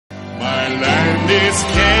is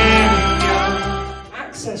Kenya.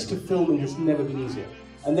 Access to filming has never been easier.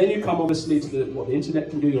 And then you come obviously to what the internet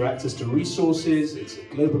can do, your access to resources, it's a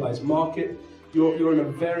globalized market. You're in a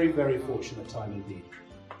very, very fortunate time indeed.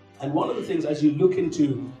 And one of the things as you look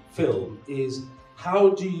into film is how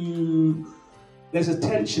do you, there's a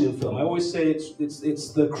tension in film. I always say it's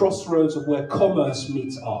the crossroads of where commerce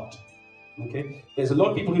meets art. Okay? There's a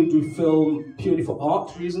lot of people who do film purely for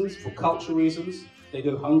art reasons, for cultural reasons. They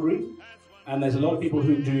go hungry. And there's a lot of people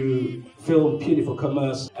who do film purely for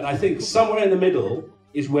commerce. And I think somewhere in the middle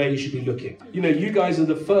is where you should be looking. You know, you guys are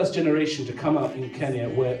the first generation to come out in Kenya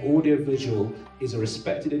where audiovisual is a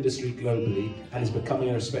respected industry globally and is becoming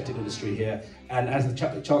a respected industry here. And as the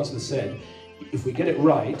Chancellor said, if we get it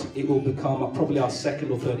right, it will become probably our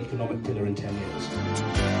second or third economic pillar in 10 years.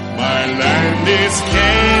 My land is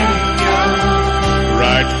Kenya,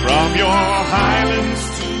 right from your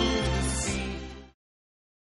highlands to